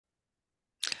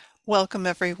Welcome,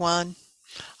 everyone.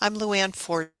 I'm Luann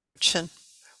Fortune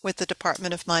with the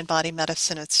Department of Mind-Body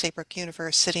Medicine at Saybrook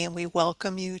University, and we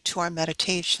welcome you to our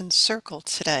meditation circle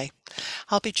today.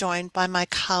 I'll be joined by my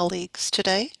colleagues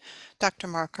today, Dr.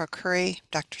 Mark Arcuri,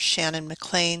 Dr. Shannon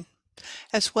McLain,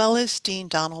 as well as Dean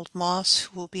Donald Moss,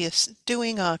 who will be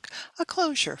doing a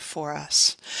closure for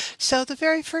us. So the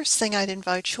very first thing I'd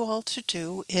invite you all to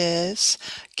do is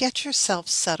get yourself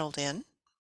settled in.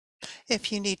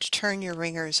 If you need to turn your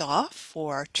ringers off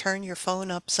or turn your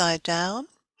phone upside down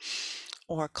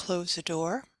or close a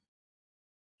door,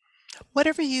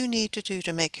 whatever you need to do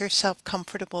to make yourself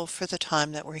comfortable for the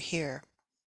time that we're here.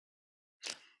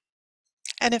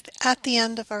 And if at the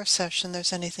end of our session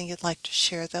there's anything you'd like to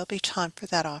share, there'll be time for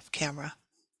that off camera.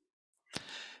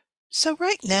 So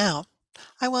right now,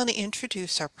 I want to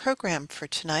introduce our program for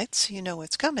tonight so you know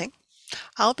what's coming.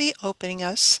 I'll be opening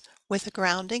us with a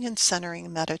grounding and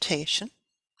centering meditation,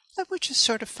 which is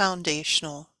sort of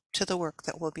foundational to the work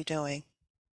that we'll be doing.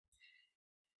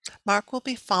 Mark will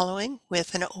be following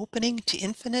with an opening to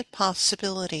infinite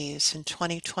possibilities in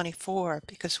 2024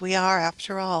 because we are,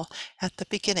 after all, at the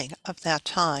beginning of that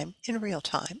time in real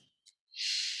time.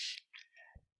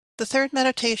 The third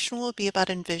meditation will be about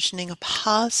envisioning a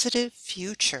positive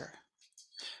future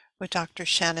with Dr.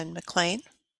 Shannon McLain,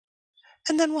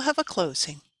 and then we'll have a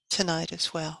closing tonight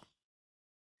as well.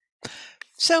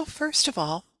 So first of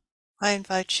all, I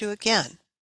invite you again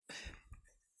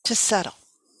to settle.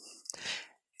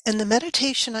 And the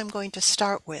meditation I'm going to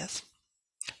start with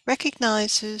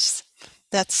recognizes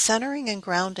that centering and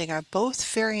grounding are both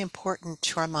very important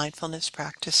to our mindfulness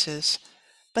practices,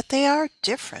 but they are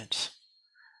different.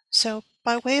 So,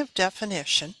 by way of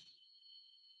definition,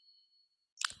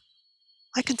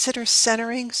 I consider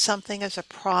centering something as a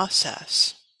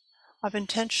process of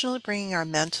intentionally bringing our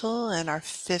mental and our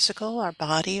physical, our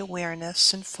body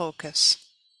awareness and focus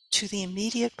to the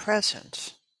immediate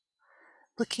present,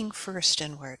 looking first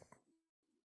inward.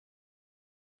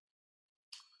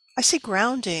 I see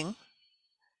grounding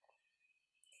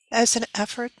as an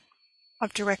effort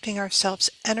of directing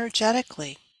ourselves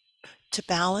energetically to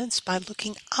balance by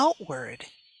looking outward,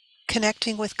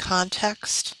 connecting with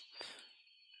context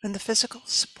and the physical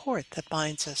support that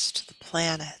binds us to the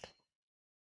planet.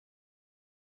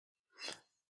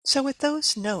 So with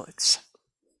those notes,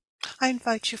 I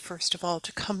invite you first of all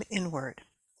to come inward,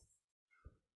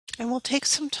 and we'll take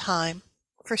some time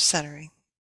for centering.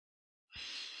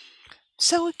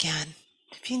 So again,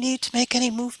 if you need to make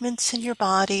any movements in your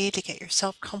body to get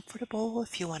yourself comfortable,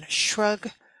 if you want to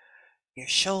shrug your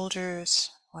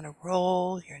shoulders, want to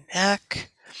roll your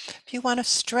neck, if you want to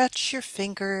stretch your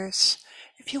fingers,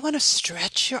 if you want to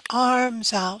stretch your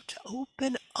arms out,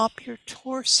 open up your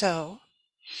torso,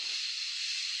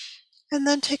 and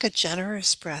then take a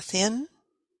generous breath in,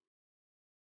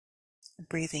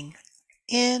 breathing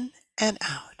in and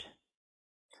out.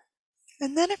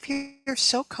 And then if you're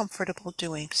so comfortable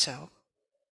doing so,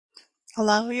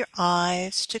 allow your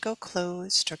eyes to go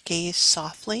closed or gaze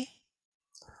softly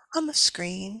on the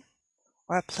screen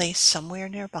or a place somewhere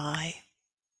nearby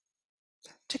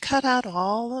to cut out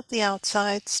all of the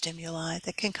outside stimuli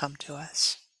that can come to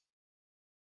us.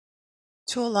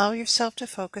 To allow yourself to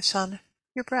focus on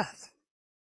your breath.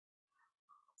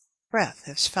 Breath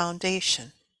is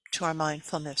foundation to our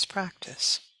mindfulness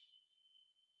practice.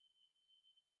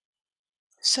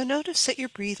 So notice that you're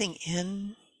breathing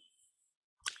in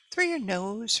through your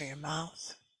nose or your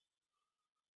mouth,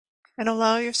 and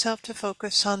allow yourself to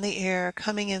focus on the air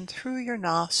coming in through your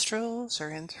nostrils or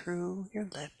in through your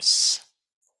lips.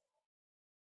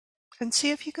 And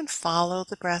see if you can follow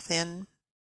the breath in,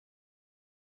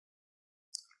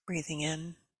 breathing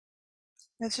in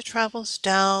as it travels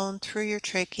down through your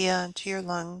trachea into your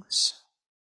lungs,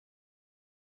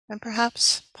 and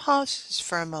perhaps pauses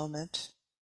for a moment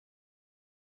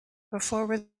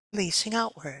before releasing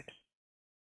outward.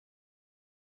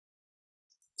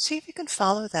 See if you can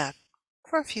follow that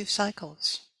for a few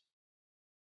cycles.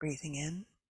 Breathing in,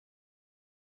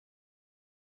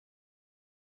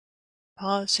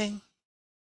 pausing,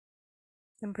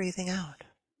 and breathing out.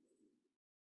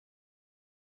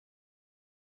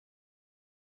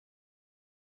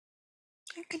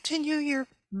 And continue your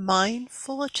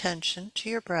mindful attention to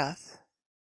your breath,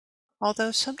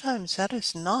 although sometimes that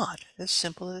is not as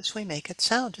simple as we make it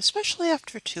sound, especially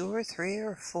after 2 or 3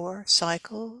 or 4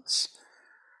 cycles,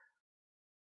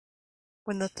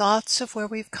 when the thoughts of where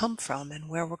we've come from and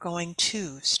where we're going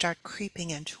to start creeping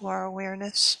into our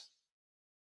awareness.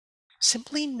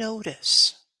 Simply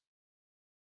notice.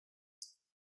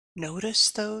 Notice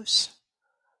those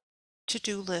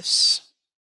to-do lists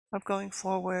of going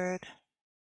forward.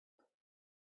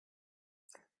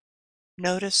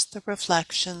 Notice the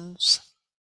reflections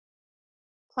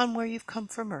on where you've come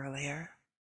from earlier.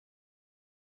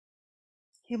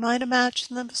 You might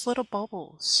imagine them as little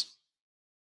bubbles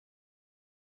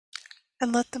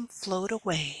and let them float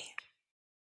away,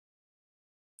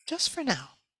 just for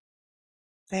now.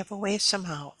 They have a way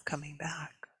somehow of coming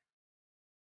back.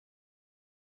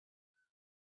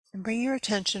 And bring your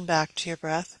attention back to your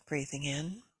breath, breathing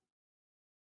in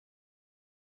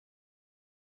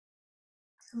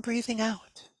and breathing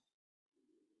out.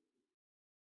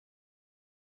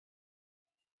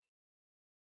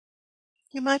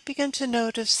 You might begin to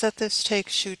notice that this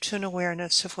takes you to an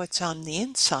awareness of what's on the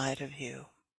inside of you.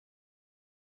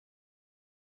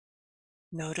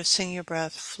 Noticing your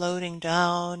breath floating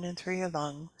down and through your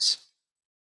lungs.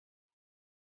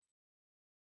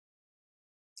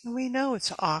 And we know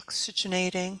it's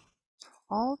oxygenating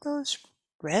all those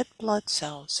red blood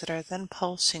cells that are then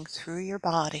pulsing through your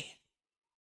body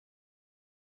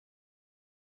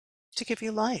to give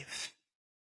you life,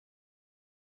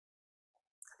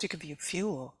 to give you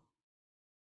fuel,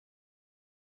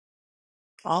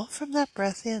 all from that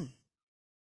breath in.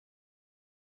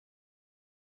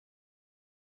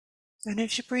 And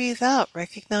as you breathe out,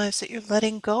 recognize that you're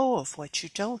letting go of what you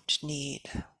don't need.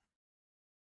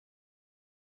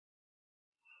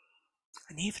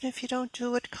 And even if you don't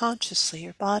do it consciously,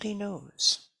 your body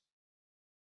knows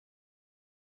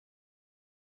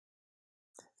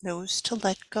to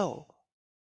let go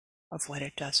of what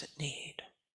it doesn't need.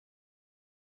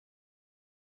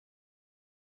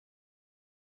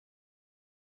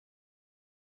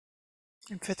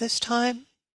 And for this time,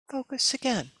 focus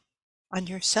again on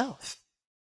yourself,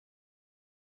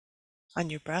 on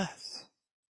your breath,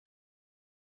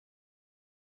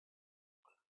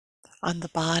 on the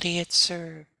body it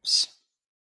serves,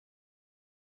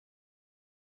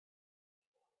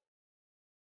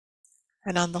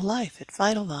 and on the life it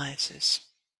vitalizes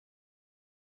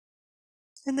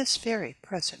in this very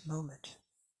present moment.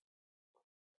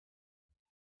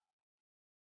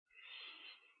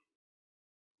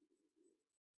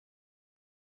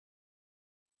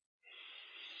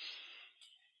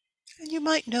 And you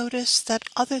might notice that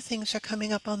other things are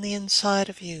coming up on the inside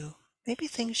of you, maybe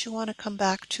things you want to come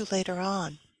back to later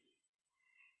on.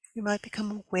 You might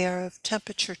become aware of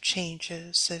temperature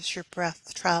changes as your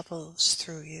breath travels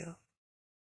through you,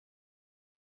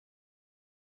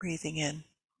 breathing in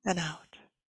and out.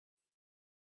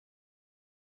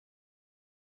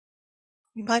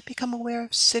 You might become aware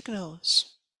of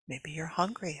signals. Maybe you're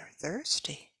hungry or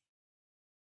thirsty.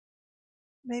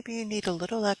 Maybe you need a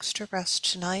little extra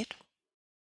rest tonight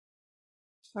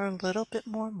or a little bit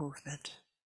more movement.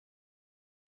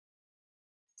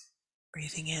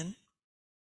 Breathing in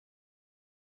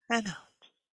and out.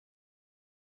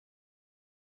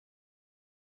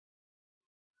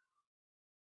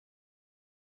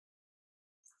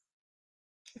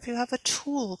 If you have a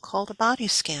tool called a body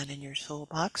scan in your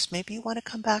toolbox, maybe you want to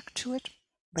come back to it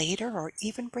later or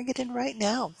even bring it in right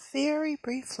now, very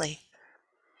briefly.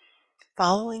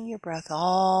 Following your breath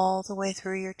all the way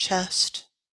through your chest,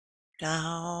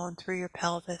 down through your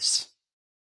pelvis.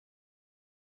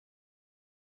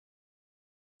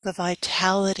 The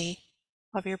vitality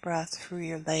of your breath through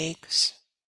your legs,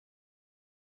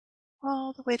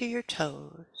 all the way to your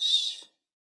toes.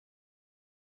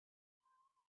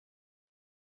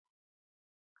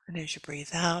 And as you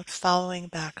breathe out, following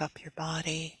back up your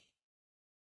body,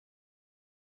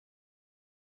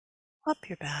 up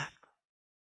your back,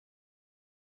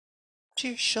 to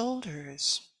your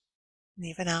shoulders, and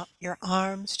even out your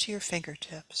arms to your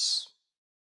fingertips.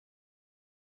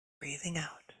 Breathing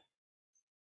out.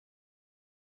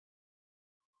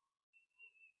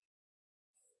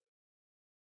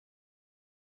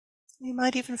 You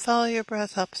might even follow your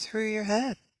breath up through your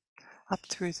head, up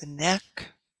through the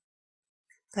neck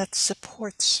that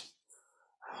supports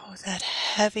that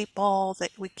heavy ball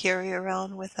that we carry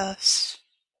around with us.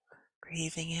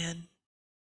 Breathing in,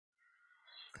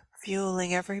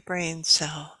 fueling every brain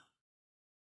cell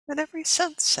and every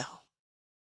sense cell.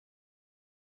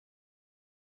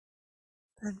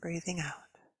 And breathing out.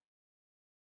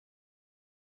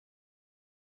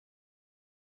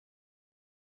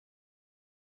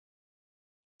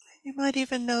 You might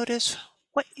even notice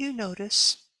what you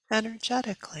notice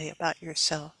energetically about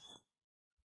yourself.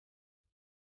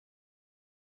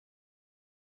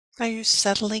 Are you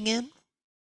settling in?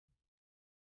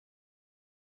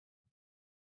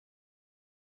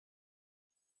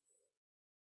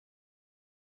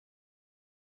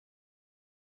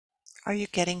 Are you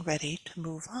getting ready to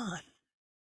move on?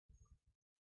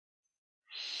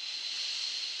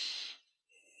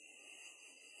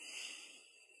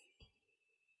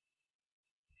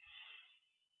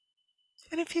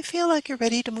 And if you feel like you're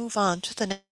ready to move on to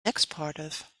the next part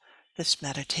of this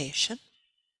meditation,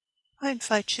 I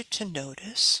invite you to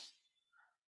notice,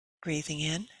 breathing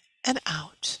in and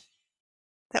out,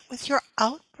 that with your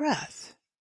out breath,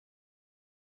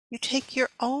 you take your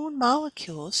own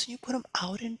molecules and you put them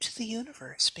out into the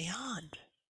universe beyond.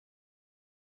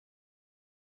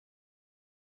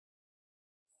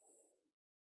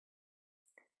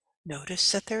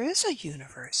 Notice that there is a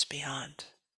universe beyond.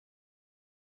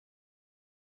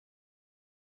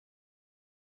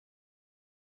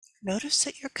 Notice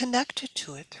that you're connected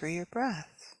to it through your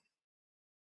breath.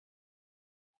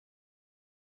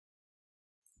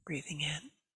 Breathing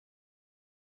in,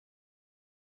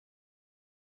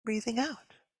 breathing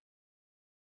out.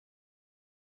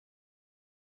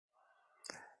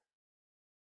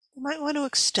 You might want to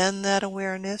extend that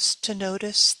awareness to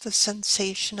notice the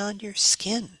sensation on your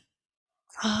skin.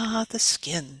 Ah, the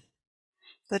skin,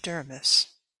 the dermis.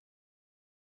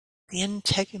 The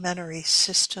integumentary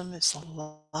system is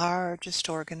the largest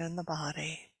organ in the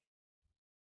body,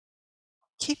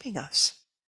 keeping us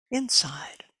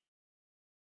inside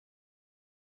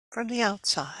from the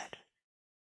outside.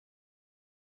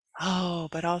 Oh,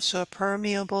 but also a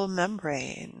permeable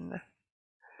membrane,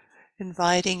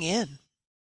 inviting in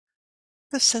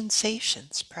the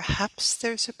sensations. Perhaps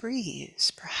there's a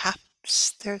breeze,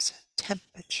 perhaps there's a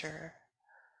temperature,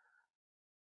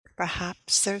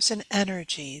 perhaps there's an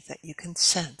energy that you can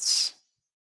sense.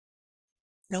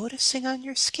 Noticing on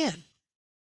your skin,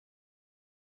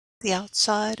 the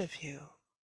outside of you.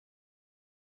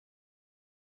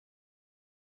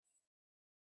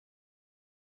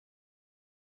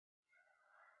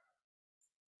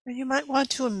 And you might want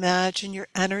to imagine your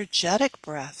energetic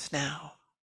breath now.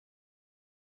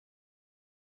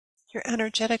 Your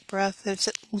energetic breath as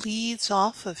it leads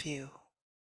off of you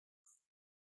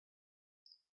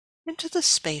into the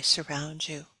space around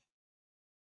you.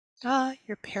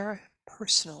 Your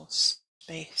personal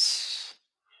space,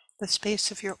 the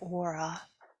space of your aura,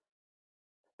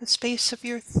 the space of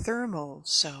your thermal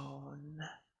zone,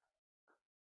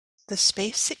 the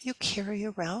space that you carry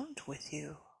around with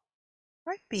you,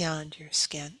 right beyond your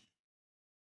skin.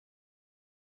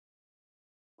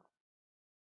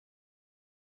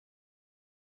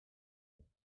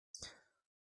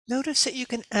 Notice that you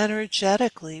can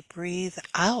energetically breathe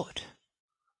out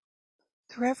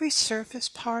through every surface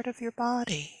part of your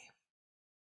body.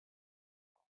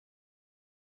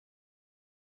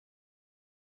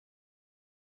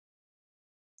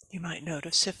 You might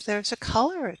notice if there's a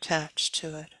color attached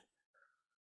to it.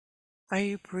 Are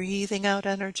you breathing out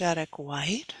energetic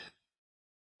white?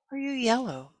 Are you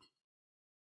yellow?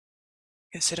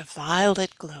 Is it a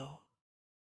violet glow?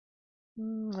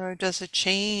 Or does it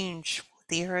change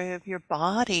the area of your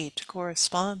body to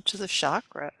correspond to the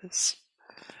chakras?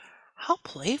 How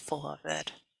playful of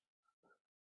it.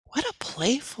 What a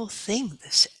playful thing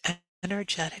this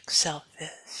energetic self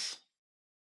is.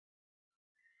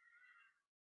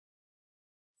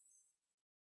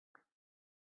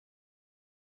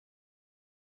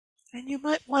 And you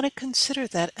might want to consider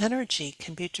that energy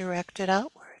can be directed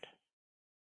outward.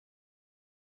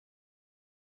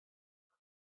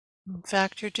 In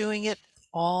fact, you're doing it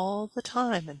all the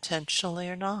time, intentionally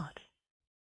or not,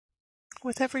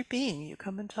 with every being you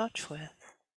come in touch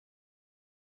with.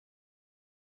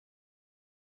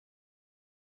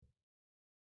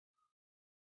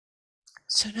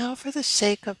 So now, for the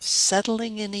sake of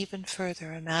settling in even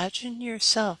further, imagine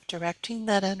yourself directing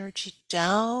that energy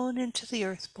down into the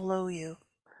earth below you.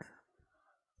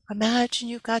 Imagine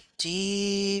you've got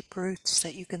deep roots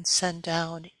that you can send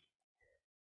down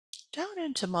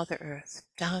into Mother Earth,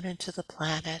 down into the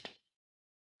planet,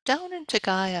 down into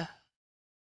Gaia.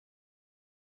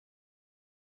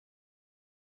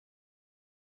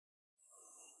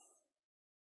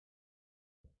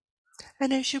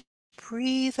 And as you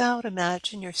breathe out,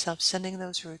 imagine yourself sending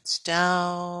those roots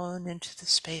down into the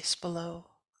space below,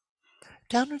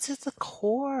 down into the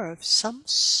core of some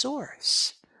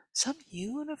source, some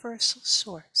universal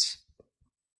source.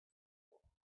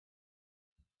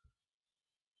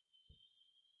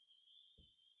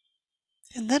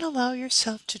 And then allow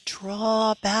yourself to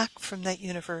draw back from that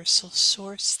universal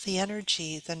source the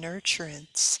energy, the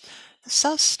nurturance, the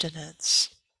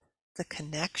sustenance, the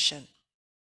connection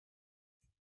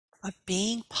of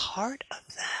being part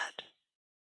of that,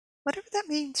 whatever that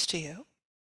means to you.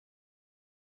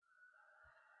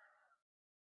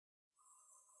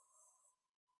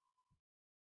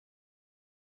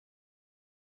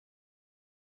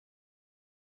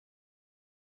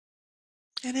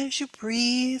 And as you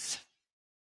breathe,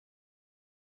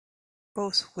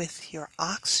 both with your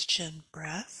oxygen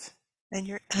breath and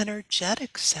your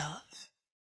energetic self.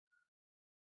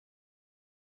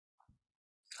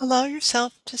 Allow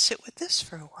yourself to sit with this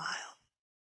for a while.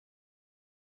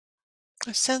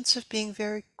 A sense of being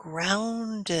very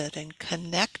grounded and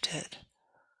connected,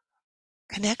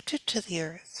 connected to the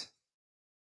earth,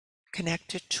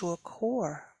 connected to a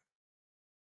core,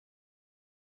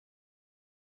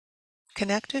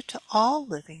 connected to all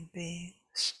living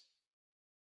beings.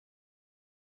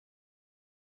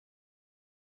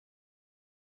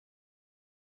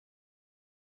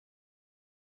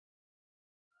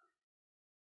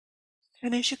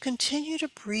 And as you continue to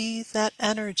breathe that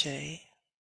energy,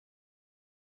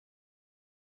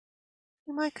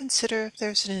 you might consider if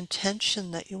there's an intention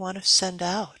that you want to send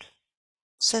out.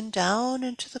 Send down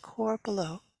into the core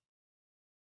below,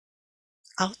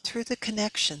 out through the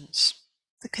connections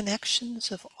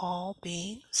of all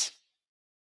beings,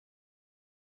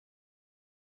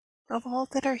 of all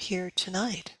that are here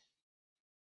tonight,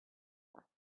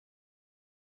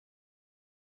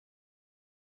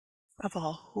 of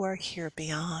all who are here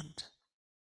beyond.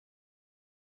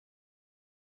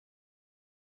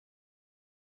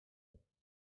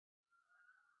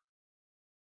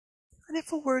 And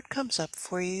if a word comes up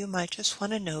for you, you might just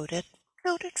want to note it.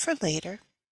 Note it for later.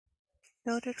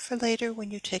 Note it for later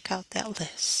when you take out that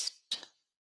list.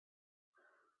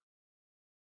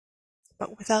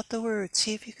 But without the word,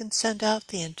 see if you can send out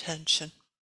the intention.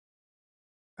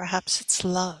 Perhaps it's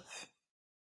love,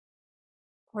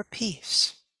 or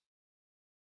peace,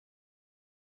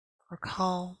 or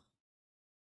calm,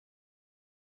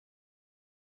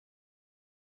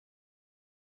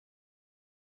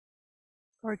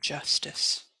 or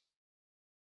justice,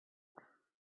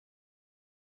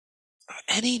 or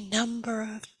any number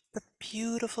of the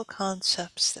beautiful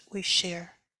concepts that we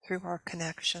share through our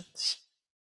connections.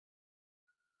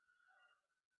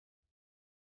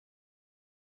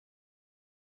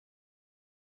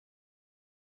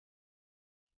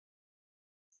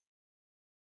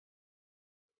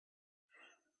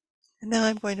 And now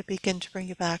I'm going to begin to bring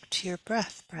you back to your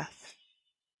breath.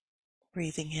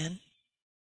 Breathing in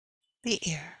the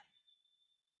air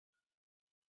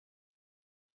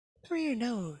through your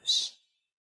nose,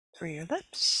 through your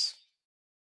lips,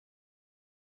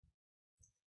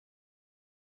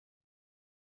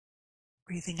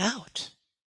 breathing out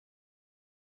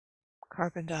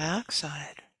carbon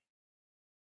dioxide,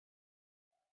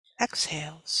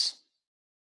 exhales.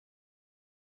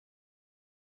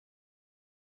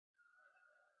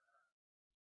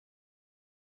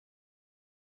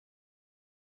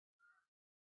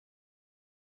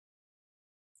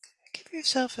 Give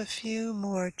yourself a few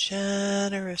more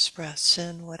generous breaths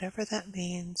in, whatever that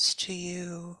means to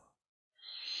you.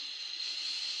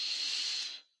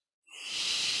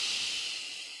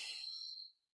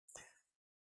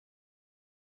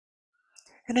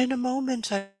 And in a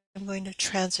moment, I'm going to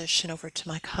transition over to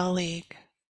my colleague.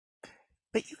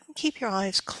 But you can keep your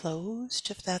eyes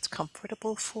closed if that's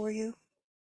comfortable for you.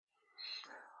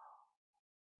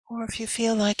 Or if you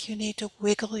feel like you need to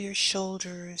wiggle your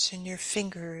shoulders and your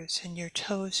fingers and your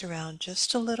toes around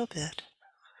just a little bit.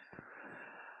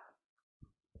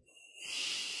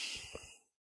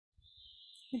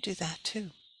 You do that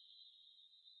too.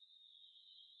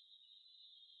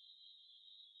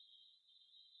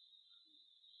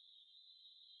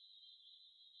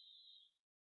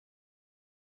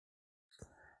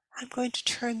 I'm going to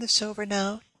turn this over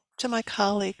now to my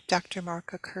colleague, Dr.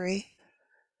 Mark Arcuri,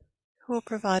 who will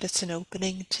provide us an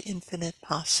opening to infinite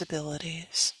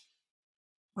possibilities.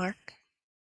 Mark?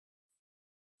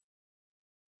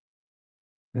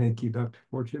 Thank you, Dr.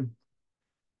 Fortune.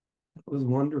 It was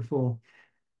wonderful.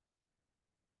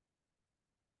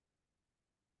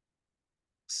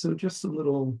 So just a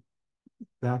little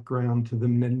background to the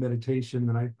meditation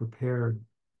that I prepared.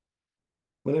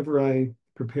 Whenever I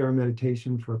prepare a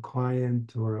meditation for a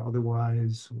client or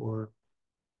otherwise, or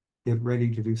get ready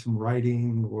to do some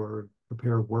writing or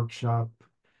prepare a workshop,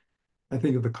 I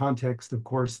think of the context, of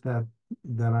course, that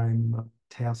I'm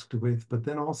tasked with, but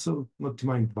then also look to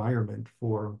my environment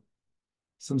for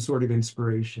some sort of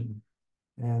inspiration.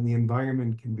 And the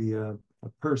environment can be a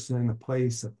person, a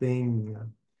place, a thing,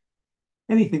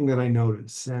 anything that I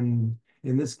notice. And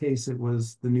in this case, it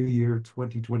was the new year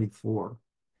 2024.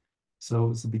 So it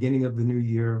was the beginning of the new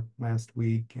year last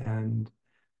week. And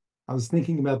I was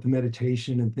thinking about the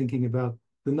meditation and thinking about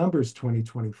the numbers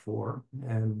 2024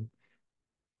 and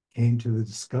came to the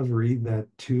discovery that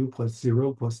 2 plus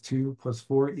 0 plus 2 plus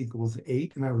 4 equals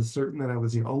 8. And I was certain that I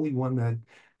was the only one that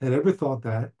had ever thought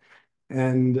that.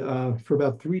 And for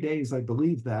about 3 days, I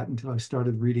believed that until I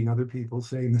started reading other people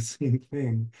saying the same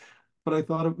thing. but I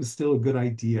thought it was still a good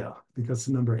idea because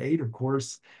the number 8, of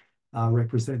course,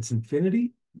 represents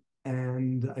infinity.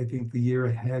 And I think the year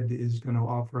ahead is going to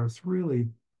offer us really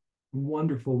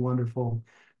wonderful, wonderful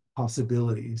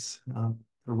possibilities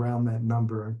around that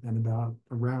number and about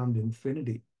around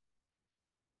infinity.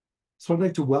 So I'd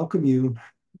like to welcome you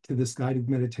to this guided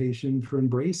meditation for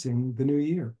embracing the new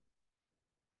year.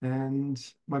 And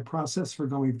my process for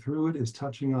going through it is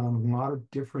touching on a lot of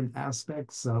different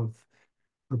aspects of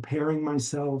preparing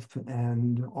myself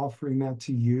and offering that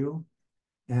to you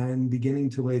and beginning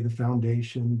to lay the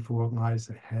foundation for what lies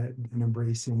ahead and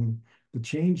embracing the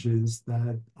changes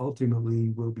that ultimately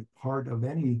will be part of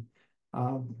any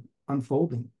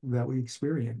unfolding that we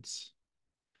experience.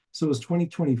 So as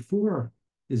 2024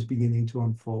 is beginning to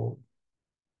unfold,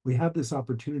 we have this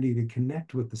opportunity to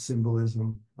connect with the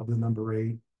symbolism of the number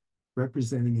 8,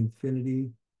 representing infinity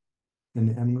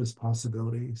and endless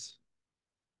possibilities.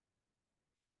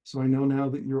 So I know now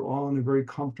that you're all in a very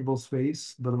comfortable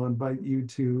space, but I'll invite you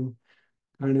to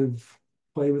kind of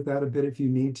play with that a bit if you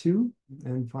need to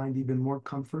and find even more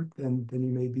comfort than you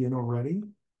may be in already.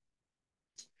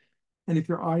 And if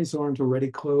your eyes aren't already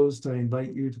closed, I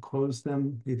invite you to close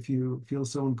them if you feel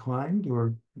so inclined,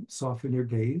 or soften your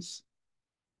gaze.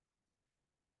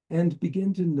 And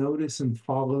begin to notice and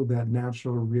follow that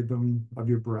natural rhythm of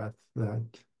your breath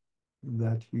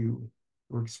that you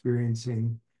were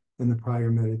experiencing in the prior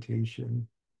meditation.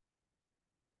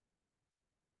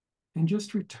 And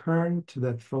just return to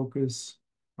that focus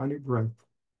on your breath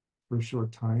for a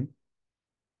short time.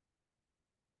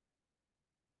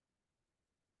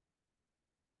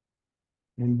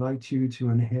 I invite you to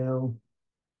inhale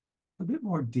a bit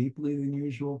more deeply than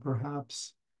usual,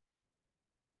 perhaps,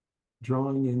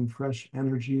 drawing in fresh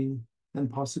energy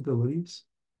and possibilities.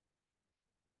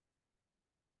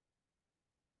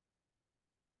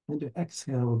 And to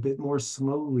exhale a bit more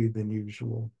slowly than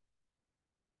usual,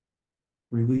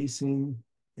 releasing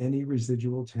any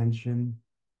residual tension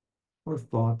or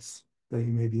thoughts that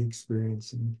you may be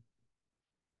experiencing.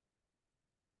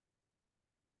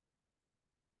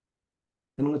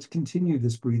 And let's continue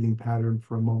this breathing pattern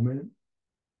for a moment.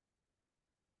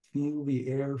 Feel the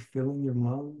air filling your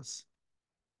lungs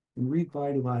and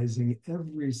revitalizing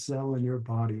every cell in your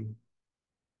body,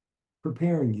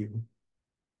 preparing you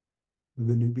for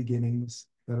the new beginnings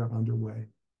that are underway.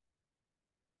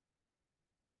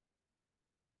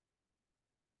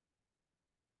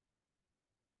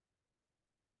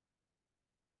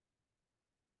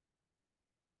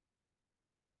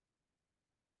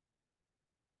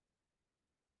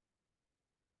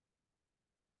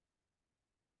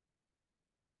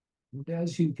 And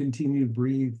as you continue to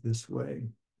breathe this way,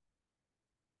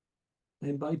 I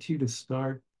invite you to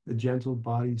start a gentle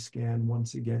body scan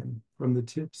once again from the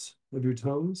tips of your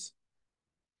toes,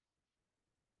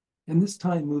 and this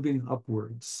time moving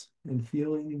upwards and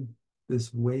feeling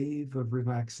this wave of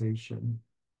relaxation.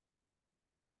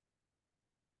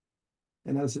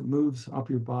 And as it moves up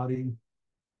your body,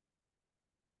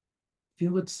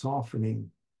 feel it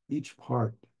softening each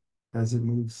part as it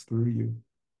moves through you.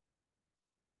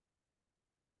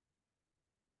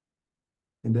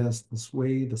 And as this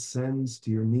wave ascends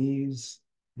to your knees,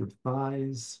 your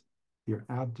thighs, your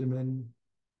abdomen,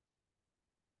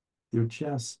 your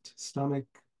chest, stomach,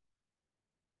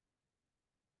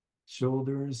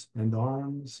 shoulders and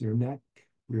arms, your neck,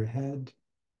 your head,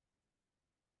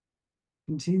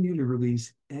 continue to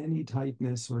release any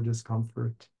tightness or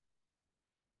discomfort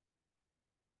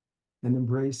and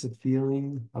embrace a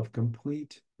feeling of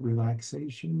complete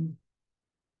relaxation,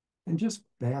 and just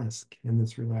bask in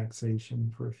this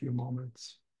relaxation for a few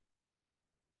moments.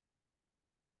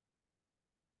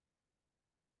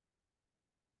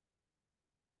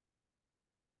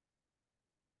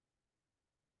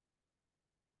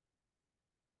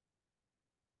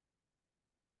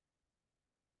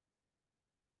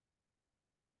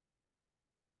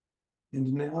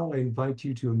 And now I invite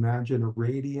you to imagine a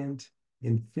radiant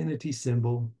infinity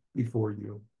symbol before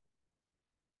you.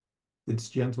 Its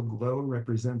gentle glow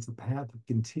represents a path of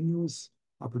continuous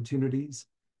opportunities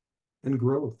and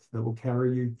growth that will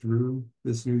carry you through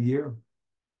this new year.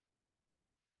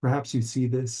 Perhaps you see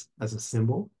this as a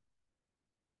symbol.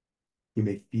 You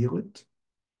may feel it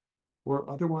or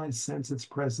otherwise sense its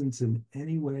presence in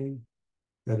any way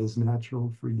that is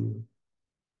natural for you.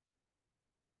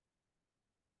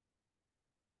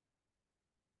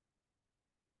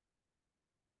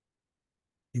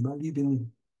 You might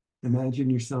even imagine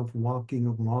yourself walking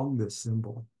along this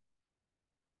symbol,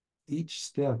 each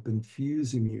step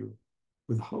infusing you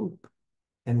with hope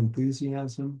and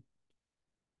enthusiasm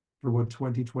for what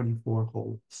 2024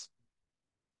 holds.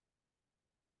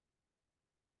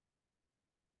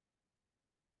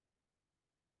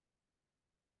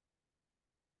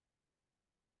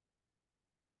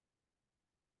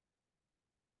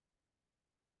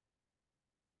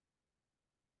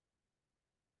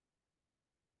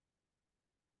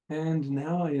 And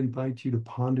now I invite you to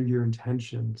ponder your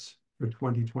intentions for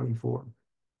 2024.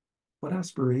 What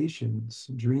aspirations,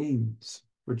 dreams,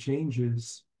 or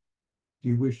changes do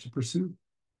you wish to pursue?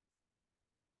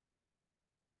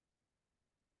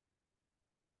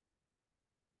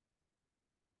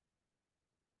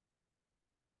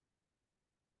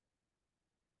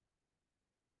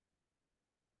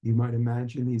 You might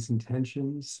imagine these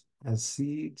intentions as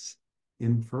seeds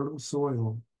in fertile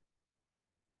soil.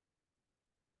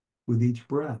 With each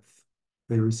breath,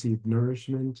 they receive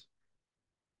nourishment,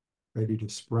 ready to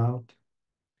sprout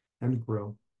and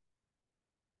grow.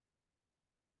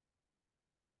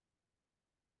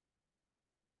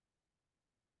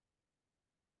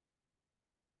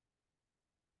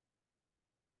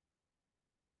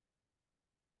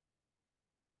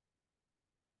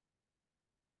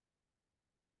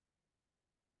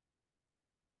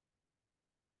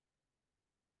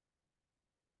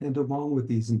 And along with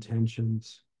these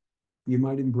intentions, you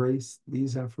might embrace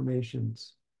these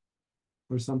affirmations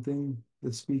or something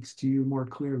that speaks to you more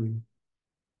clearly.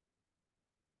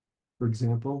 For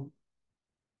example,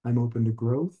 I'm open to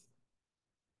growth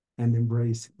and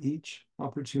embrace each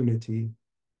opportunity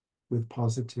with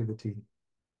positivity.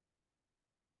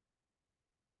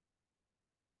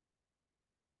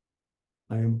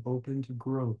 I am open to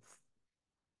growth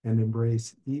and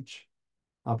embrace each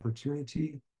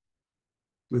opportunity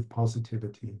with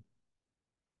positivity.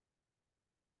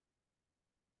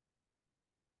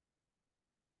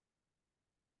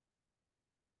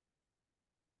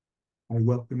 I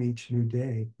welcome each new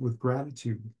day with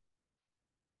gratitude,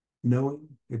 knowing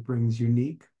it brings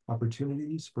unique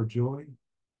opportunities for joy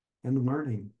and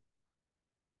learning.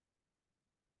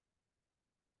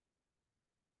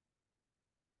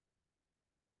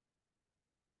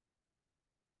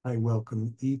 I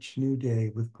welcome each new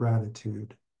day with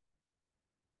gratitude,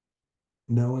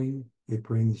 knowing it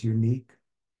brings unique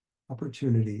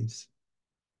opportunities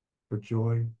for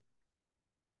joy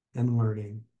and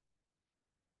learning.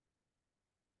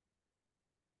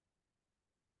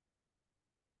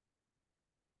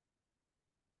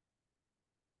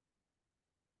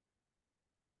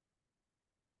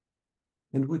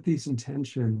 And with these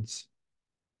intentions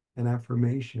and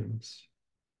affirmations,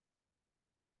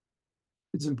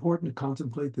 it's important to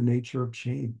contemplate the nature of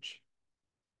change.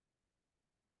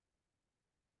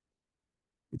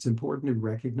 It's important to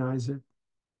recognize it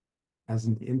as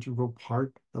an integral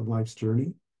part of life's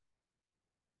journey,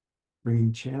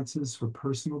 bringing chances for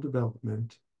personal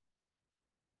development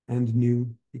and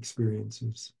new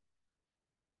experiences.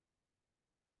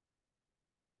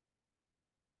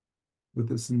 With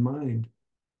this in mind,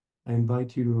 I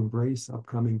invite you to embrace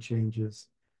upcoming changes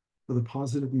with a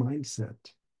positive mindset,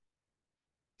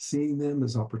 seeing them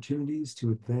as opportunities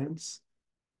to advance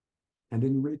and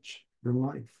enrich your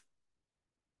life.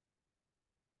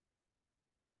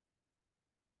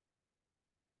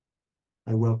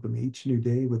 I welcome each new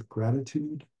day with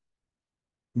gratitude,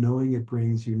 knowing it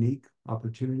brings unique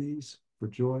opportunities for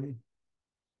joy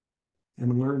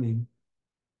and learning.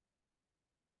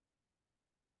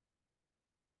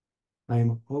 I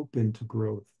am open to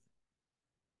growth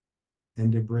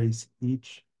and embrace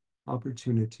each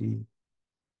opportunity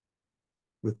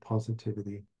with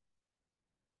positivity.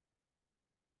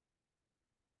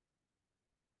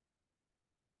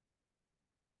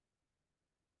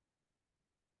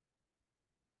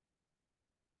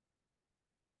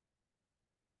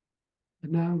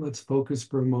 And now let's focus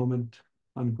for a moment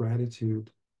on gratitude,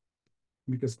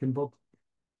 because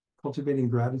cultivating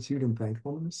gratitude and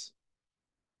thankfulness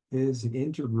is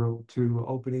integral to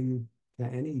opening to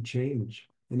any change,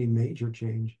 any major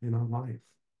change in our life,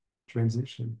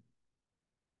 transition.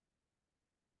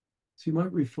 So you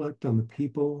might reflect on the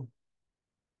people,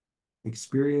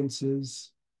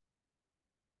 experiences,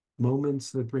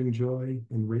 moments that bring joy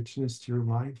and richness to your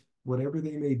life, whatever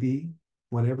they may be,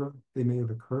 whenever they may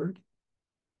have occurred.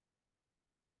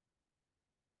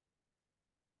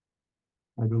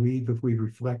 I believe if we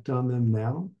reflect on them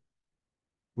now,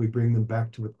 we bring them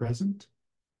back to the present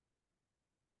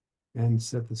and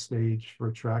set the stage for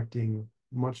attracting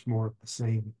much more of the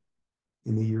same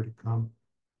in the year to come.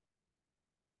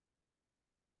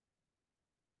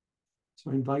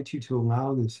 So I invite you to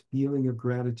allow this feeling of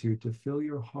gratitude to fill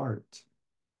your heart,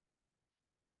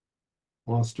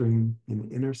 fostering an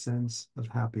inner sense of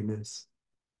happiness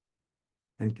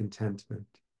and contentment.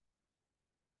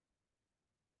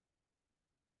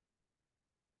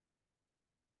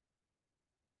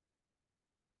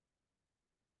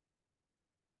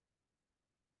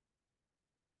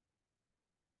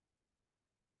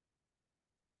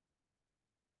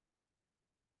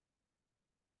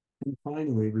 And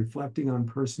finally, reflecting on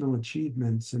personal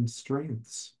achievements and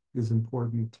strengths is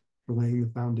important for laying the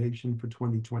foundation for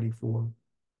 2024.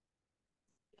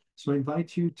 So I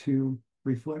invite you to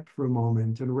reflect for a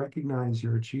moment and recognize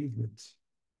your achievements.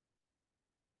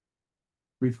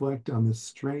 Reflect on the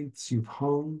strengths you've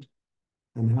honed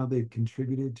and how they've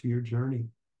contributed to your journey.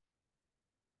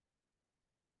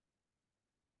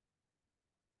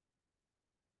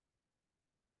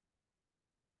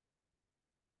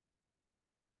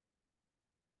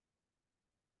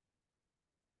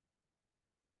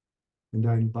 And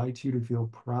I invite you to feel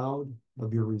proud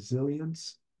of your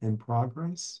resilience and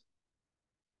progress,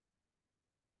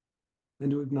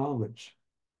 and to acknowledge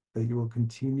that you will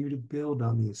continue to build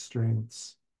on these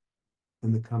strengths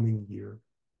in the coming year.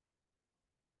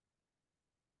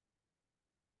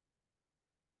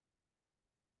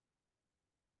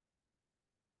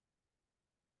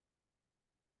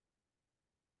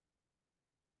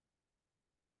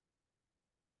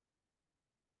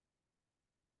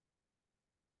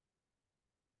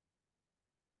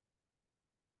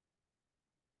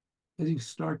 As you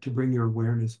start to bring your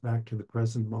awareness back to the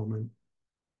present moment,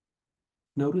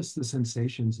 notice the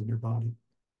sensations in your body,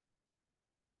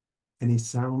 any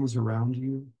sounds around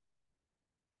you,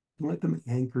 and let them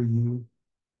anchor you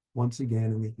once again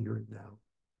in the here and now.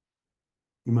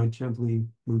 You might gently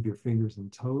move your fingers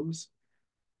and toes,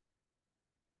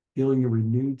 feeling a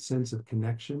renewed sense of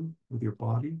connection with your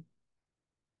body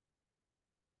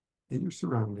and your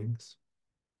surroundings.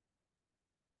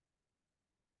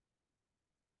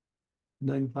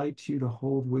 And I invite you to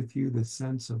hold with you the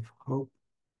sense of hope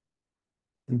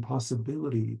and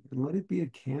possibility, and let it be a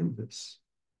canvas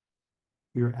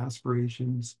for your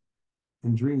aspirations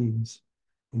and dreams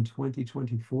in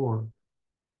 2024,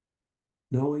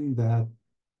 knowing that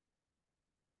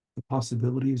the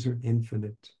possibilities are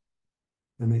infinite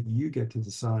and that you get to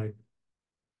decide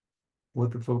what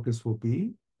the focus will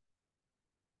be,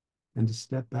 and to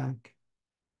step back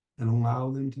and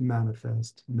allow them to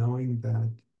manifest, knowing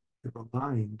that you're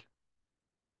aligned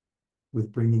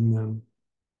with bringing them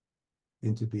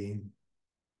into being.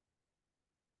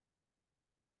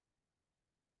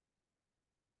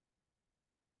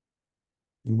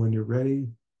 And when you're ready,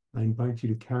 I invite you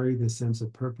to carry this sense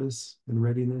of purpose and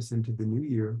readiness into the new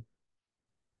year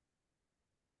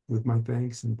with my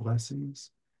thanks and blessings.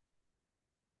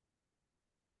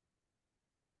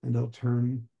 And I'll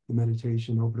turn the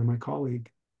meditation over to my colleague,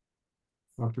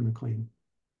 Dr. McLain.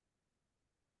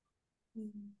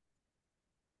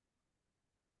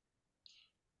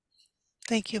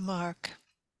 Thank you, Mark.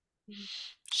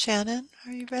 Shannon,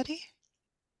 are you ready?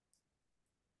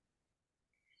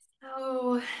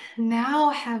 So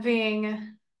now,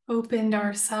 having opened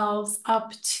ourselves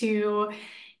up to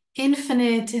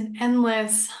infinite and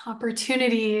endless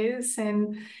opportunities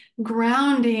and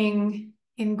grounding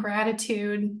in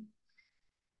gratitude,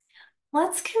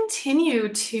 let's continue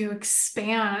to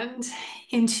expand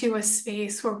into a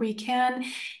space where we can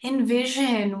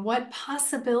envision what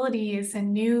possibilities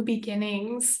and new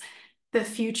beginnings the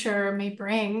future may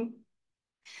bring.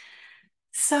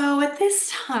 So at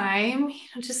this time,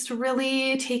 just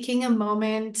really taking a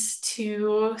moment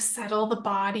to settle the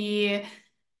body,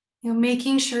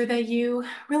 making sure that you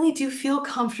really do feel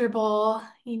comfortable.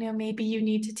 Maybe you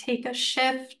need to take a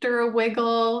shift or a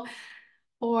wiggle,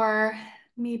 or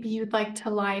maybe you'd like to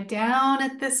lie down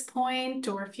at this point,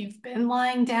 or if you've been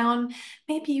lying down,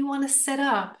 maybe you want to sit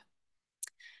up.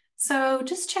 So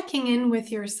just checking in with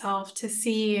yourself to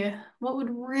see what would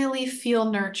really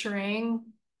feel nurturing.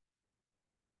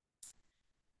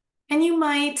 And you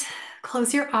might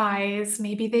close your eyes.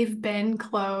 Maybe they've been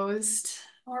closed.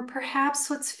 Or perhaps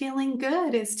what's feeling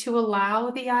good is to allow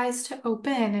the eyes to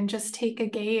open and just take a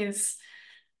gaze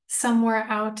somewhere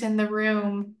out in the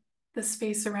room, the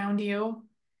space around you.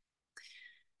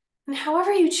 And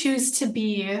however you choose to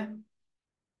be,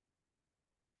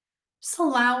 just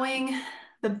allowing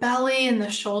the belly and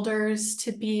the shoulders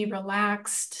to be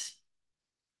relaxed,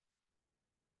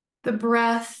 the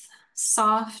breath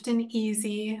soft and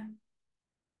easy.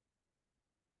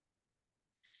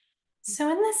 So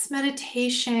in this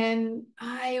meditation,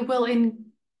 I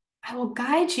will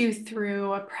guide you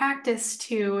through a practice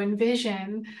to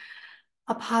envision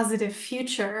a positive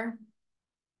future.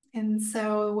 And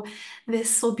so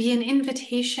this will be an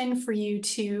invitation for you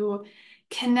to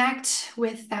connect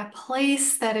with that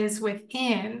place that is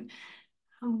within,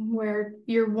 where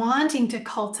you're wanting to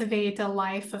cultivate a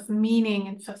life of meaning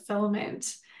and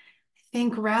fulfillment. I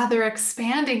think rather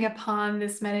expanding upon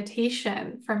this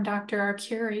meditation from Dr.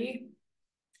 Arcuri.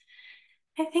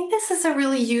 I think this is a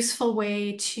really useful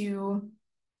way to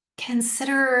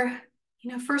consider,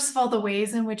 first of all, the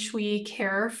ways in which we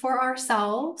care for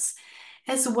ourselves,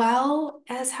 as well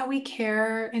as how we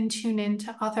care and tune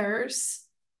into others,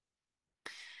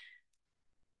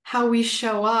 how we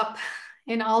show up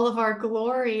in all of our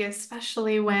glory,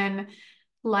 especially when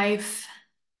life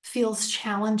feels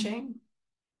challenging.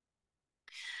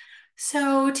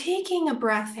 So, taking a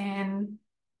breath in,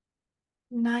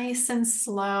 nice and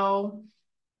slow,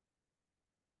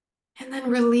 and then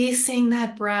releasing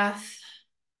that breath,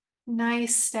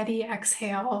 nice, steady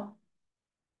exhale.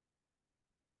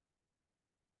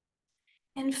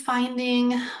 And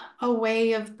finding a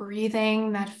way of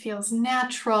breathing that feels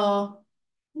natural,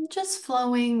 just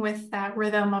flowing with that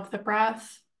rhythm of the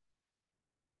breath.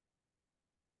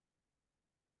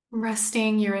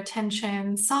 Resting your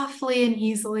attention softly and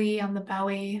easily on the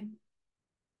belly,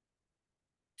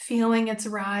 feeling its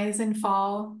rise and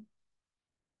fall.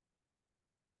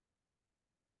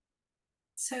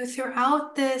 So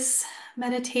throughout this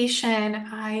meditation,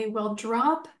 I will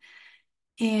drop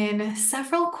in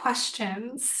several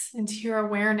questions into your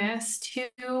awareness to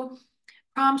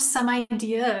prompt some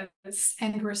ideas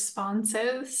and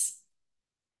responses.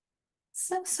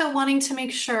 So wanting to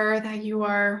make sure that you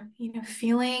are,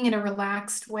 feeling in a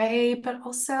relaxed way, but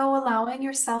also allowing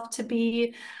yourself to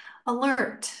be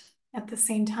alert at the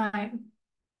same time.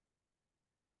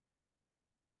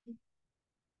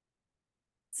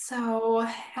 So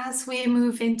as we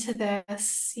move into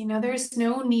this, there's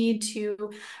no need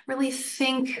to really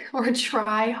think or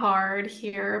try hard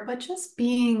here, but just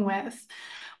being with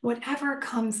whatever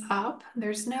comes up.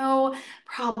 There's no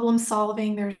problem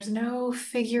solving. There's no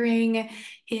figuring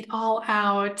it all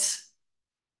out.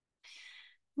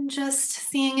 Just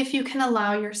seeing if you can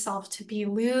allow yourself to be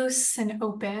loose and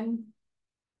open.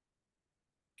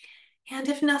 And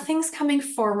if nothing's coming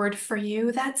forward for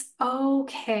you, that's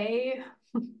okay.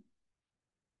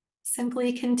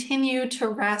 Simply continue to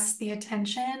rest the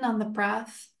attention on the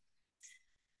breath.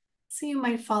 So you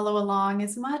might follow along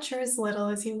as much or as little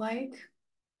as you like.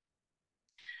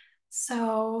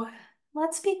 So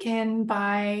let's begin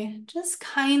by just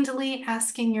kindly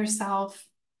asking yourself,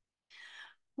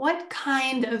 what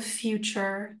kind of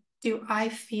future do I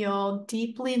feel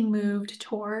deeply moved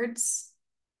towards?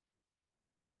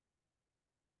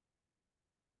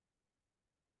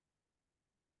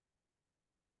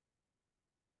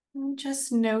 And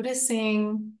just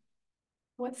noticing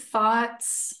what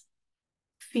thoughts,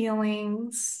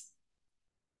 feelings,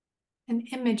 and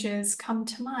images come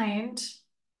to mind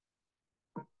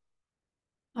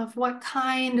of what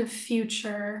kind of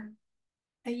future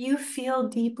that you feel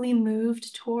deeply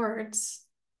moved towards.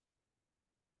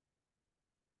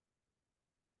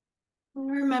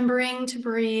 Remembering to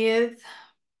breathe.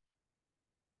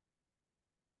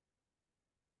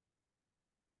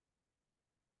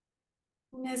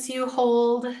 And as you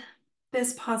hold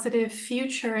this positive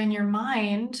future in your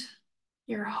mind,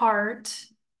 your heart,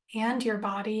 and your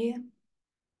body,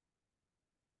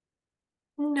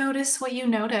 notice what you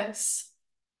notice.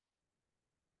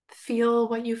 Feel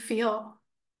what you feel.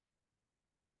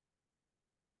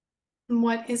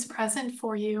 What is present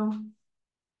for you?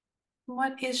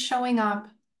 What is showing up?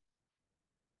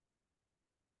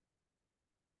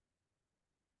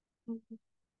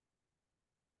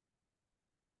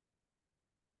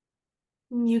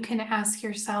 You can ask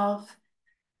yourself,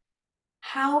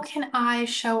 how can I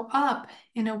show up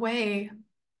in a way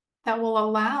that will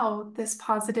allow this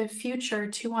positive future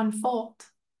to unfold?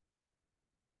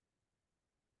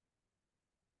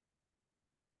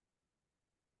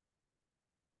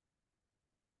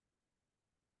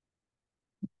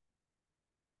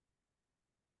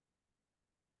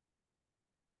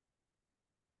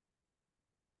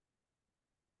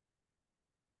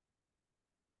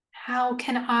 How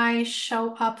can I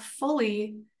show up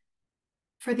fully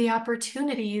for the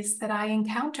opportunities that I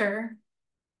encounter?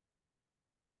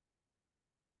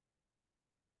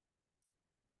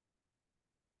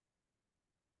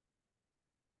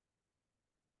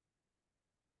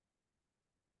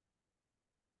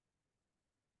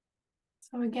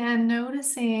 So again,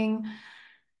 noticing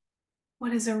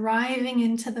what is arriving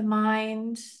into the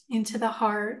mind, into the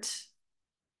heart,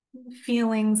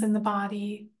 feelings in the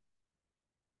body.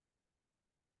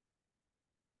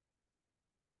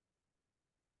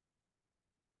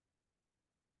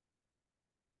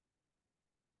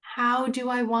 How do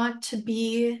I want to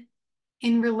be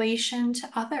in relation to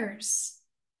others?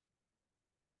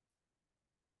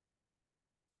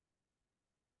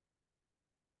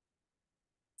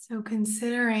 So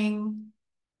considering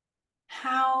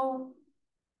how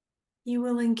you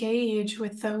will engage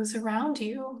with those around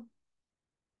you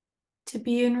to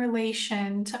be in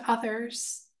relation to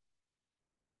others.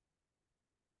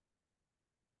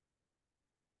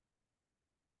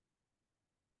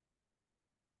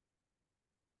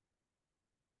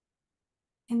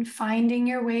 and finding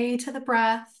your way to the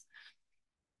breath,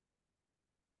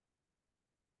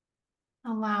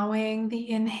 allowing the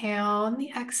inhale and the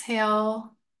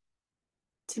exhale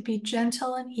to be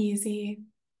gentle and easy.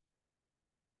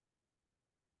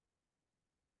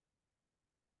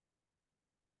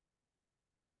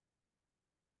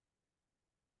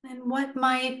 And what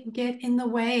might get in the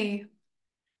way?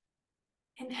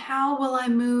 And how will I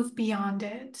move beyond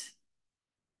it?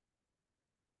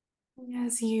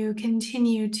 As you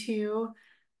continue to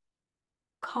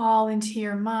call into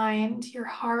your mind, your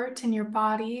heart, and your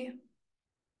body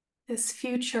this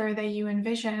future that you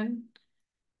envision,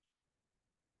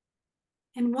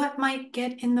 and what might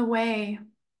get in the way,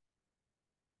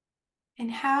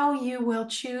 and how you will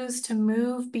choose to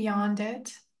move beyond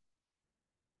it.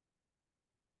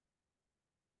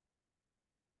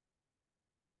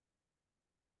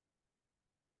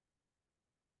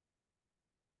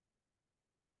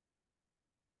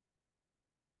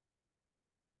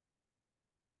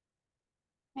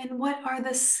 And what are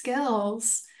the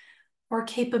skills or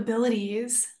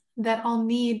capabilities that I'll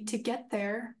need to get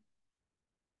there?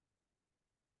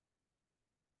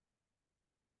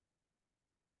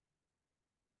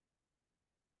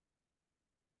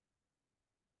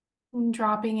 And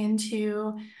dropping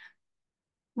into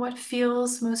what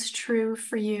feels most true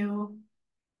for you.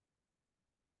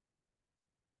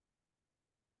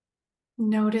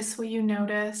 Notice what you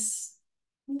notice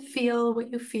and feel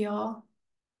what you feel.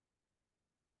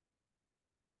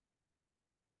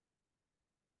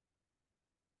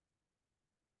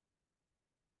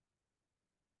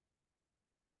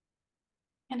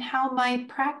 And how might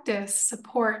practice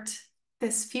support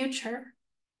this future?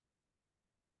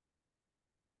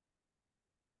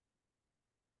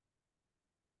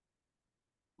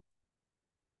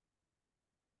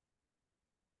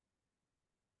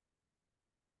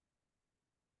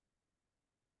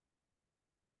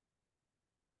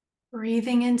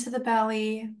 Breathing into the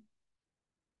belly,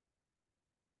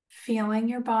 feeling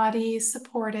your body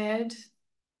supported,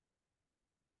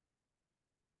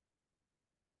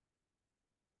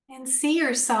 and see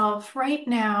yourself right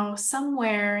now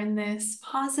somewhere in this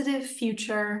positive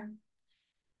future,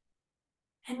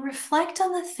 and reflect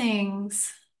on the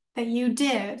things that you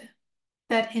did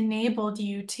that enabled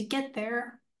you to get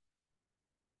there.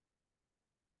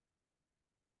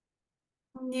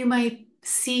 You might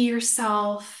see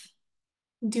yourself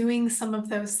doing some of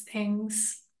those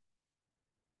things.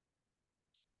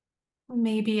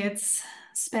 Maybe it's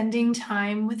spending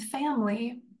time with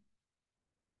family,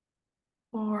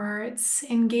 or it's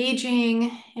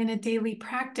engaging in a daily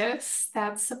practice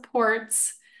that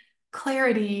supports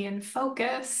clarity and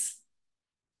focus.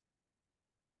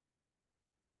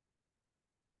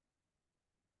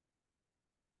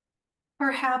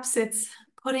 Perhaps it's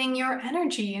putting your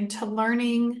energy into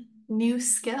learning new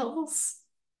skills,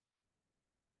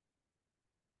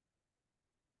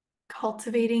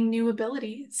 cultivating new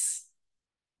abilities,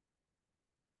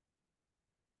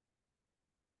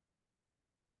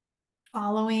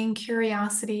 following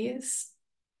curiosities,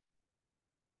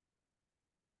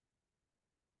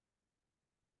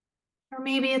 or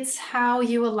maybe it's how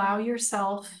you allow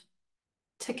yourself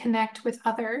to connect with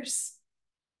others.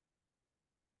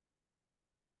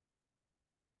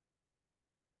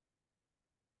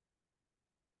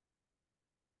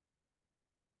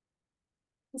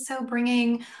 So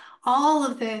bringing all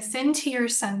of this into your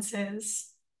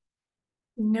senses,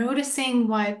 noticing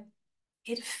what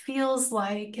it feels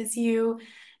like as you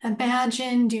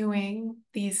imagine doing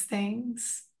these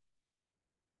things.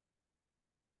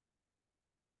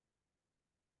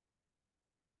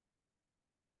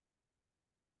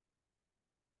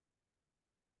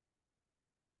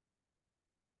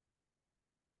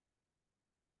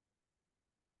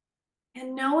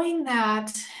 And knowing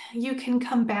that you can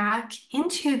come back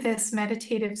into this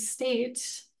meditative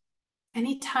state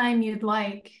anytime you'd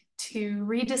like to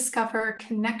rediscover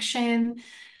connection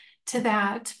to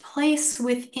that place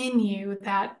within you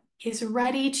that is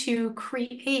ready to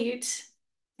create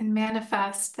and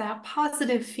manifest that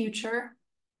positive future.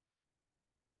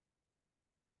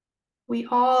 We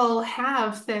all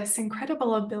have this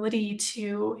incredible ability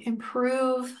to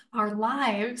improve our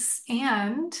lives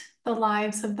and the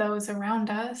lives of those around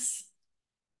us.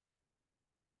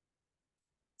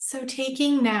 So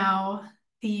taking now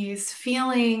these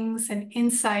feelings and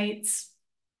insights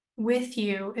with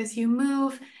you as you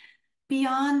move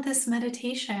beyond this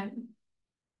meditation,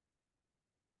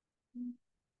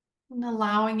 and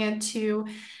allowing it to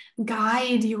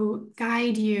guide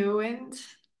you and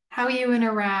how you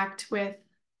interact with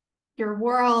your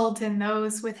world and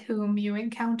those with whom you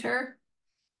encounter.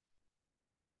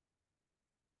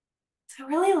 So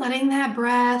really letting that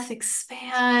breath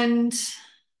expand,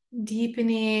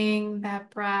 deepening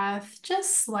that breath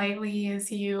just slightly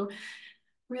as you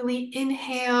really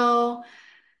inhale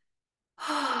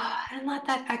and let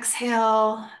that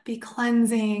exhale be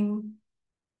cleansing.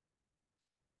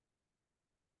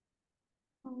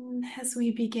 As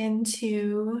we begin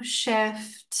to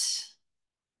shift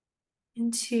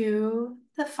into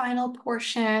the final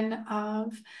portion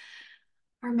of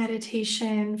our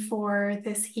meditation for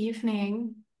this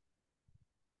evening.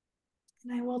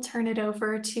 And I will turn it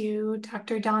over to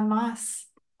Dr. Don Moss.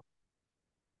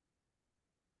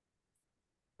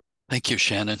 Thank you,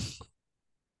 Shannon.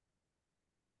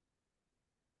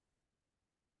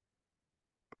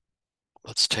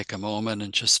 Let's take a moment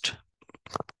and just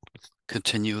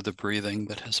continue the breathing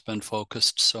that has been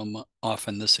focused so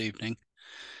often this evening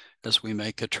as we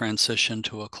make a transition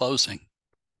to a closing.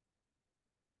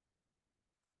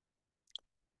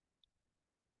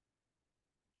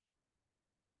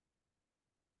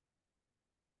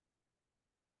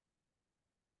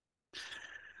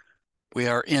 We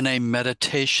are in a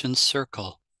meditation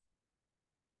circle.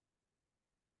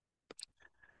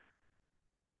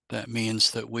 That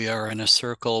means that we are in a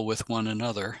circle with one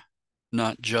another,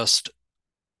 not just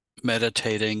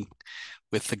meditating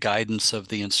with the guidance of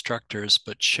the instructors,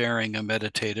 but sharing a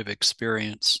meditative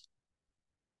experience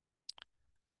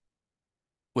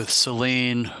with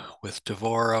Celine, with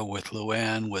Devora, with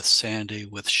Luann, with Sandy,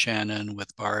 with Shannon,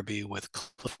 with Barbie, with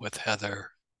Cliff, with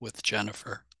Heather, with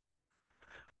Jennifer,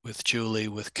 with Julie,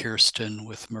 with Kirsten,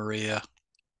 with Maria,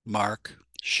 Mark,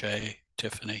 Shay,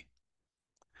 Tiffany.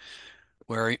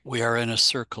 Where we are in a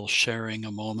circle sharing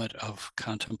a moment of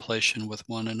contemplation with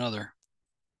one another.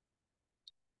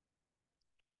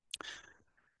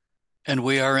 And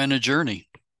we are in a journey,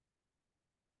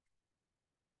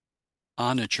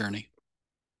 on a journey.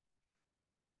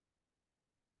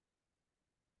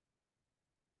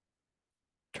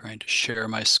 Trying to share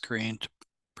my screen to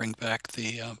bring back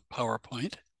the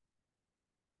PowerPoint.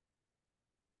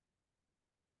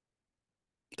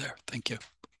 There, thank you.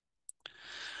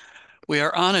 We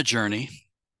are on a journey,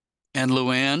 and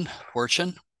Luann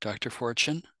Fortune, Dr.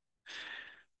 Fortune,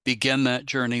 began that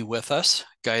journey with us,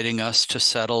 guiding us to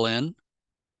settle in,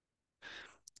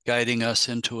 guiding us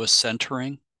into a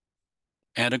centering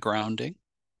and a grounding,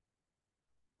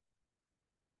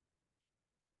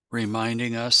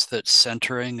 reminding us that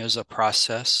centering is a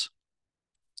process,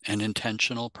 an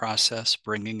intentional process,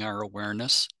 bringing our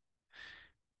awareness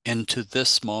into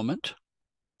this moment,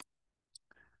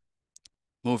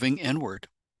 moving inward.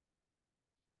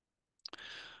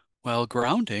 While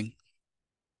grounding,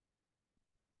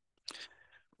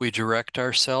 we direct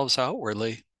ourselves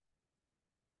outwardly.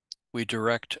 We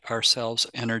direct ourselves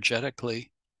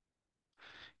energetically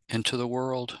into the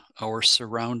world, our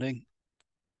surrounding,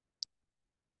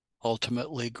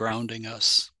 ultimately grounding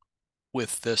us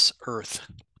with this earth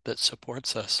that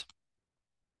supports us.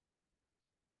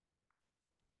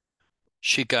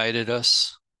 She guided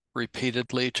us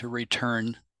repeatedly to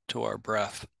return to our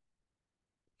breath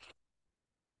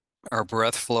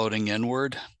floating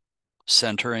inward,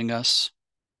 centering us,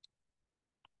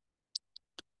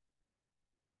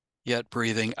 yet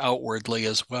breathing outwardly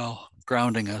as well,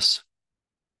 grounding us.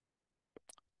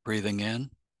 Breathing in,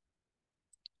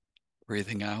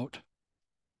 breathing out,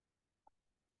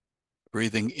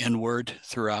 breathing inward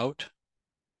throughout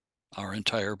our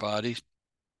entire body,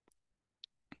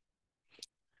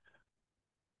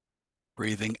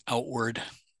 breathing outward,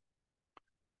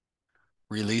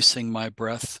 releasing my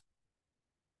breath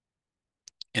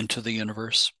into the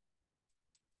universe.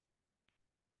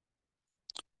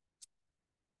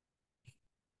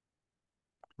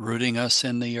 Rooting us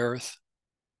in the earth.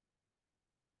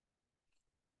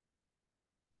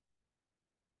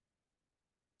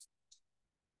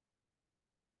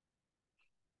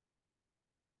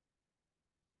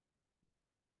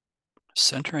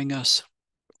 Centering us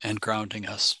and grounding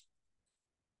us.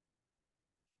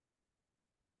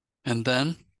 And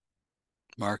then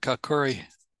Mark Arcuri,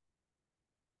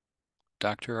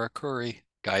 Dr. Arcuri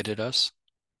guided us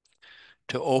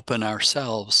to open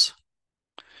ourselves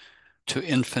to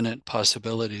infinite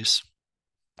possibilities,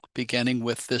 beginning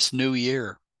with this new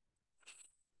year.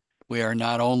 We are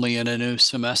not only in a new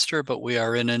semester, but we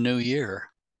are in a new year.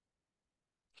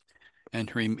 And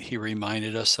he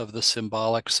reminded us of the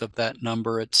symbolics of that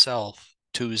number itself,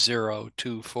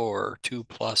 2024, 2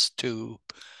 plus 2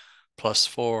 plus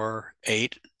 4,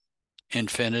 8,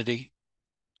 infinity.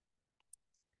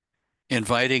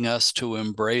 Inviting us to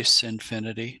embrace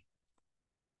infinity,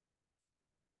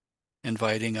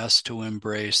 inviting us to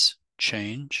embrace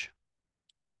change,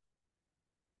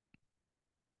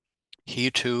 He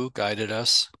too guided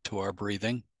us to our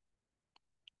breathing,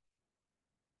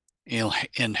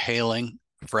 inhaling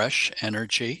fresh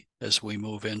energy as we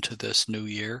move into this new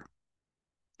year,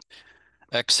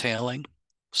 exhaling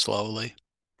slowly,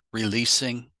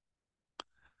 releasing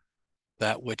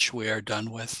that which we are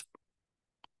done with,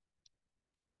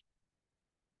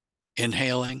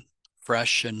 inhaling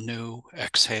fresh and new,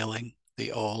 exhaling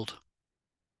the old,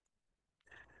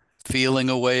 feeling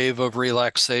a wave of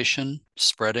relaxation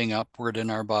spreading upward in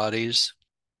our bodies,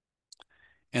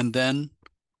 and then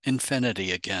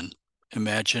infinity again,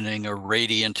 imagining a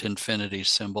radiant infinity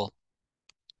symbol.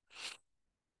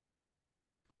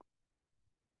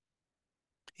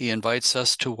 He invites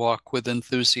us to walk with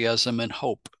enthusiasm and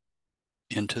hope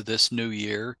into this new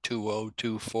year,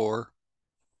 2024,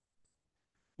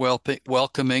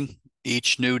 welcoming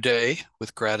each new day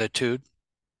with gratitude,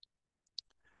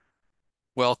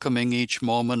 welcoming each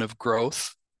moment of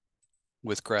growth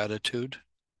with gratitude,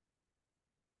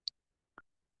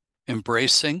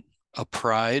 embracing a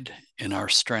pride in our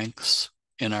strengths,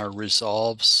 in our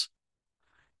resolves,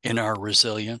 in our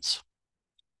resilience.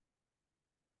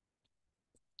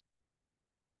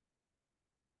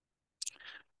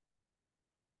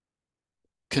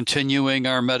 Continuing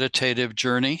our meditative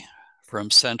journey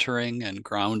from centering and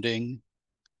grounding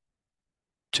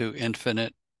to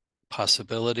infinite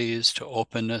possibilities, to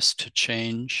openness, to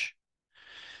change.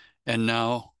 And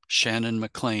now, Shannon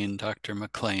McLain, Dr.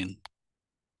 McLain,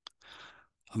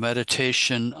 a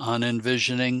meditation on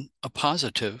envisioning a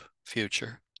positive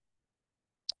future,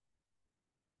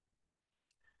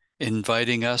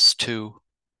 inviting us to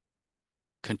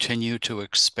continue to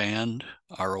expand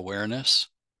our awareness,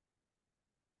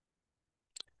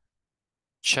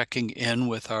 checking in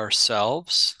with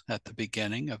ourselves at the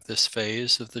beginning of this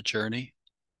phase of the journey,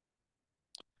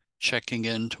 checking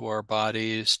into our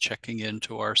bodies, checking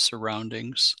into our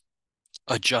surroundings,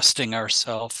 adjusting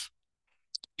ourselves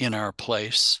in our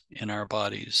place, in our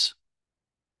bodies.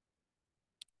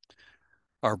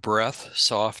 Our breath,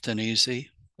 soft and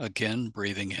easy, again,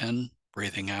 breathing in,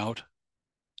 breathing out.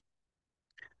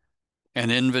 An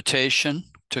invitation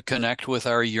to connect with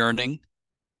our yearning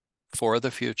for the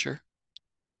future,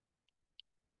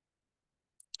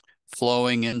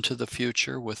 flowing into the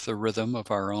future with the rhythm of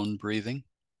our own breathing.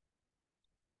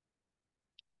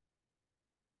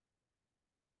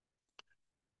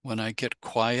 When I get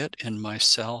quiet in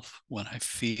myself, when I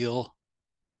feel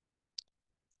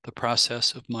the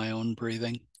process of my own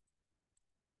breathing,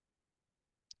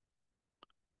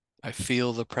 I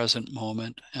feel the present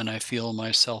moment and I feel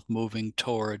myself moving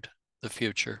toward the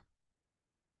future.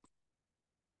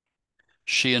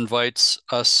 She invites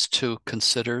us to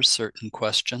consider certain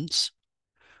questions,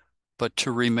 but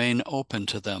to remain open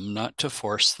to them, not to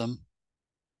force them,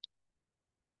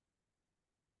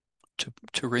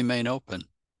 to remain open.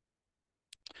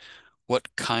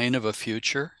 What kind of a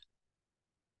future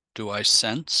do I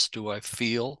sense, do I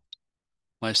feel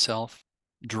myself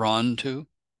drawn to,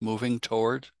 moving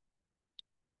toward?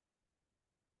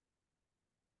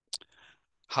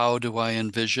 How do I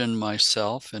envision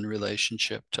myself in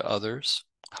relationship to others?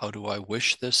 How do I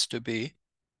wish this to be?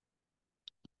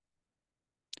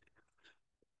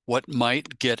 What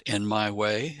might get in my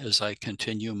way as I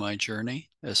continue my journey,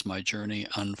 as my journey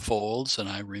unfolds and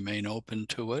I remain open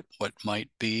to it? What might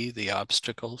be the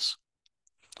obstacles?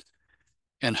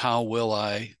 And how will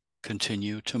I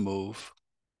continue to move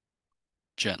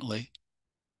gently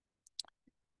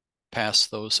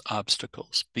past those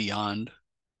obstacles, beyond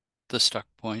the stuck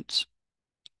points?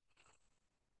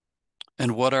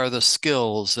 And what are the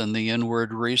skills and the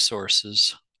inward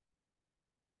resources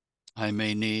I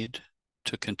may need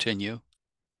to continue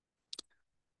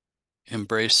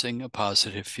embracing a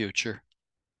positive future?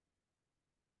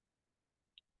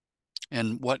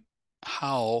 And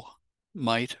how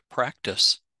might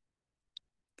practice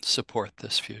support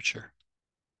this future?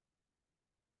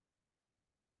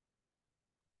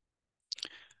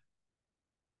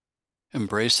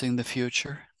 Embracing the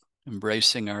future,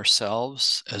 embracing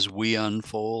ourselves as we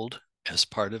unfold as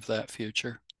part of that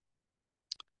future,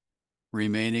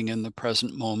 remaining in the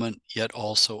present moment, yet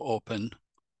also open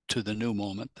to the new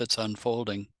moment that's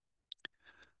unfolding,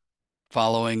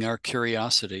 following our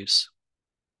curiosities.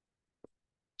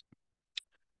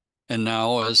 And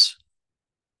now, as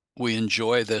we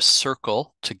enjoy this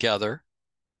circle together,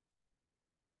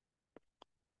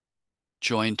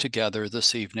 join together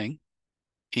this evening,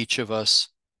 each of us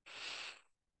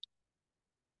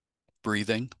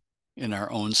breathing in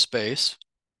our own space,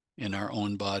 in our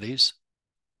own bodies,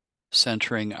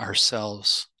 centering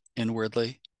ourselves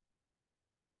inwardly,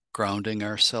 grounding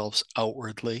ourselves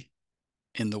outwardly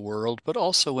in the world, but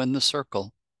also in the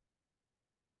circle.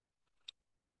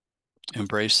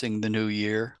 embracing the new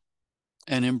year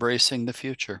and embracing the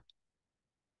future.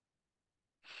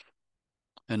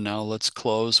 And now let's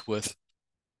close with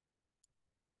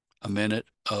a minute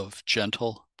of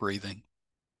gentle breathing.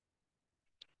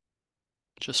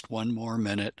 Just one more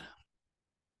minute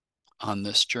on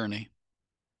this journey.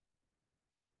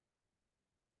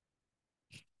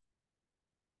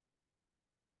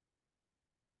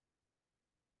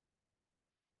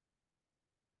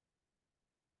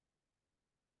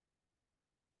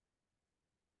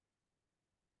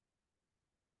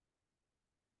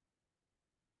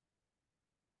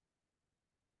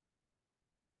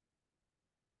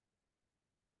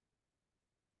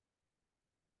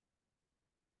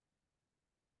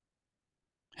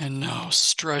 And now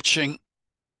stretching,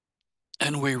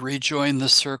 and we rejoin the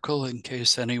circle in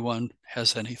case anyone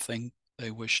has anything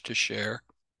they wish to share.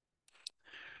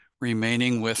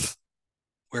 Remaining with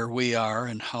where we are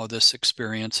and how this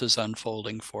experience is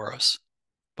unfolding for us,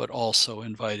 but also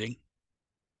inviting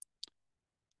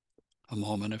a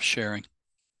moment of sharing.